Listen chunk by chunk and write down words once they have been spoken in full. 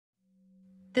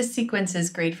This sequence is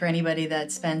great for anybody that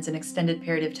spends an extended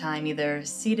period of time either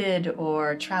seated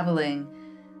or traveling.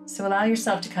 So allow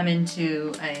yourself to come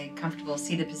into a comfortable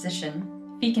seated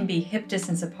position. Feet can be hip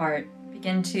distance apart.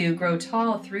 Begin to grow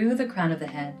tall through the crown of the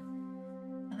head.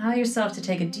 Allow yourself to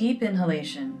take a deep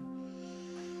inhalation.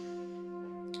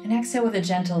 And exhale with a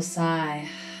gentle sigh.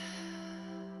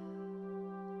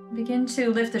 Begin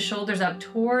to lift the shoulders up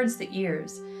towards the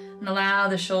ears and allow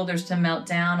the shoulders to melt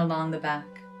down along the back.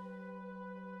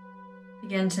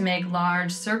 Begin to make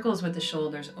large circles with the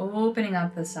shoulders, opening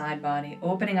up the side body,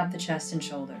 opening up the chest and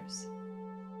shoulders.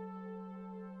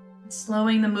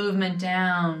 Slowing the movement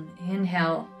down.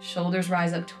 Inhale, shoulders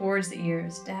rise up towards the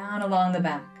ears, down along the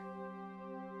back.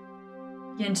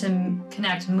 Begin to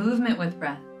connect movement with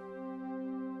breath.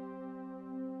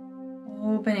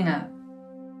 Opening up.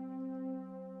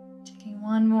 Taking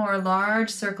one more large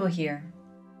circle here.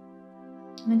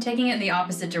 And then taking it in the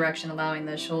opposite direction, allowing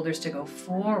the shoulders to go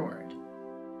forward.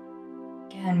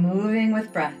 Again, moving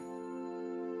with breath.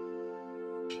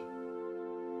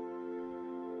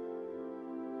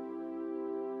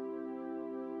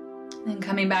 Then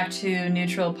coming back to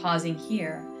neutral, pausing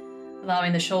here,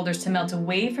 allowing the shoulders to melt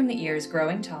away from the ears,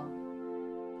 growing tall.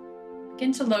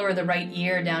 Begin to lower the right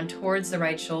ear down towards the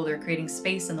right shoulder, creating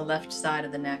space on the left side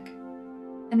of the neck.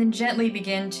 And then gently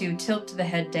begin to tilt the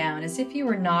head down as if you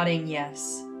were nodding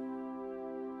yes.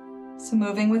 So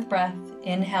moving with breath,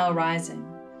 inhale, rising.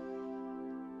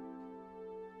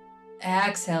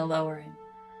 Exhale, lowering.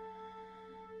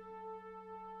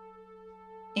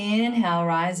 Inhale,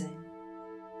 rising.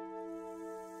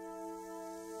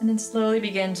 And then slowly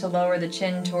begin to lower the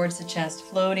chin towards the chest,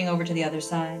 floating over to the other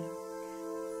side.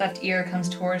 Left ear comes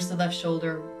towards the left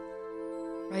shoulder.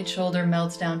 Right shoulder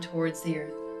melts down towards the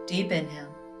earth. Deep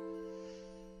inhale.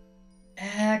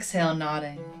 Exhale,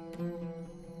 nodding.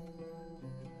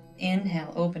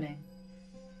 Inhale, opening.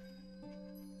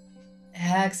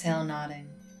 Exhale, nodding.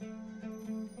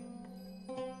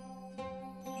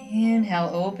 Inhale,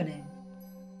 opening.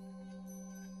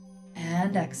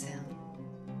 And exhale.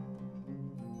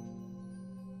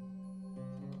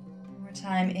 One more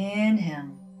time,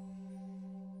 inhale.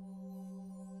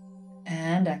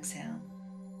 And exhale.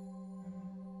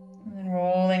 And then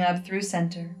rolling up through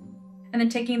center. And then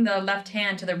taking the left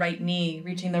hand to the right knee,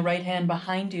 reaching the right hand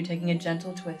behind you, taking a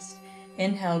gentle twist.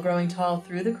 Inhale, growing tall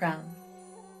through the crown.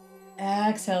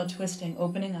 Exhale, twisting,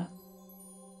 opening up.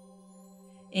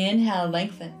 Inhale,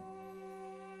 lengthen.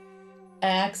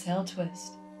 Exhale,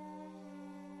 twist.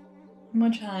 One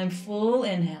more time, full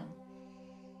inhale.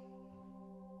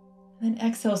 And then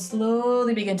exhale,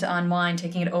 slowly begin to unwind,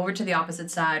 taking it over to the opposite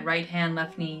side. Right hand,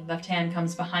 left knee. Left hand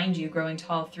comes behind you, growing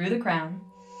tall through the crown.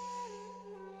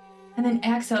 And then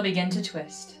exhale, begin to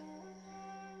twist.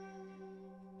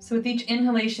 So with each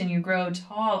inhalation, you grow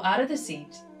tall out of the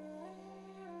seat.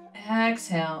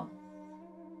 Exhale.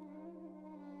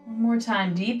 One more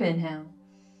time, deep inhale.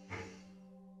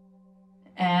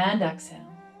 And exhale.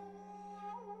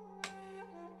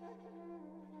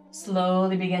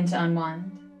 Slowly begin to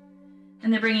unwind.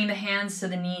 And then bringing the hands to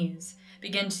the knees,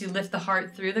 begin to lift the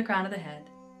heart through the crown of the head.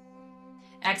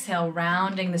 Exhale,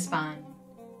 rounding the spine.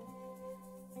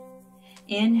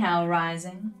 Inhale,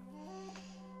 rising.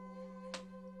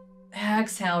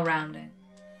 Exhale, rounding.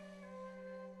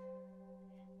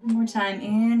 One more time,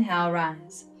 inhale,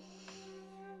 rise.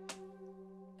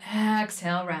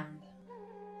 Exhale, round.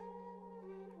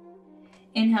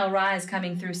 Inhale, rise,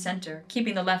 coming through center,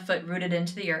 keeping the left foot rooted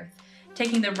into the earth.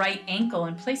 Taking the right ankle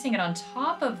and placing it on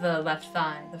top of the left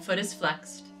thigh. The foot is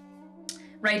flexed.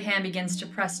 Right hand begins to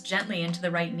press gently into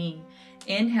the right knee.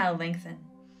 Inhale, lengthen.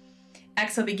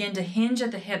 Exhale, begin to hinge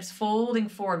at the hips, folding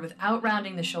forward without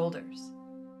rounding the shoulders.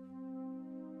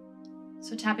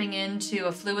 So tapping into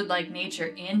a fluid-like nature.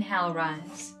 Inhale,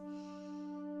 rise.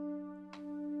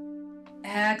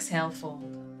 Exhale,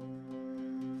 fold.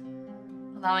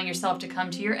 Allowing yourself to come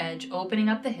to your edge, opening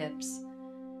up the hips.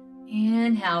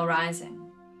 Inhale, rising.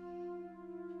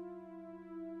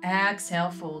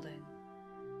 Exhale, folding.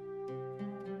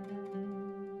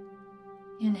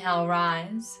 Inhale,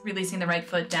 rise, releasing the right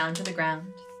foot down to the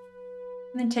ground.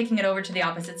 And then taking it over to the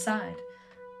opposite side.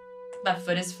 Left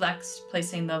foot is flexed,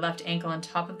 placing the left ankle on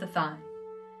top of the thigh.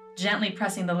 Gently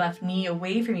pressing the left knee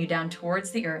away from you down towards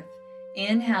the earth.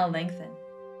 Inhale, lengthen.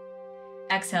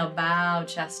 Exhale, bow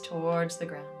chest towards the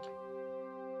ground.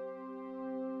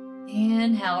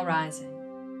 Inhale, rising.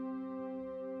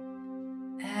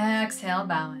 Exhale,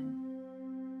 bowing.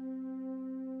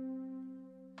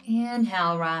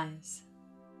 Inhale, rise.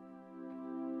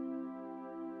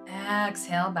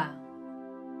 Exhale, bow.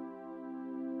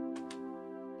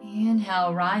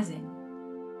 Inhale, rising.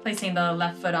 placing the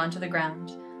left foot onto the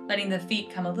ground, letting the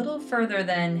feet come a little further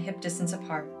than hip distance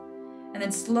apart, and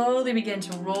then slowly begin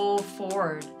to roll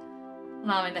forward,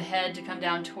 allowing the head to come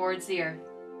down towards the earth.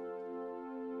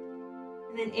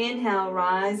 And then inhale,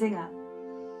 rising up.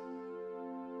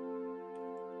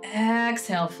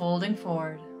 Exhale, folding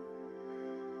forward.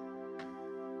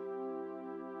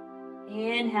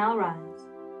 Inhale, rise.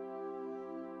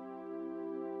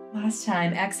 Last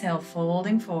time, exhale,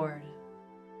 folding forward.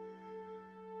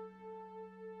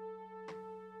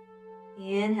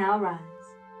 Inhale, rise.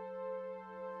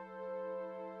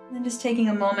 And then just taking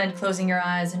a moment, closing your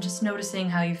eyes and just noticing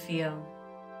how you feel.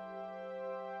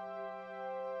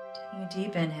 Taking a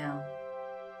deep inhale.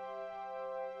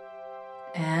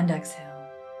 And exhale.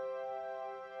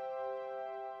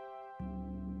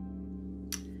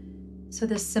 So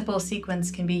this simple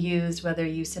sequence can be used whether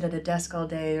you sit at a desk all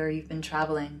day or you've been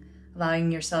traveling,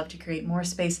 allowing yourself to create more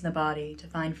space in the body, to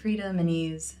find freedom and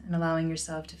ease, and allowing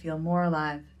yourself to feel more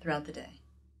alive throughout the day.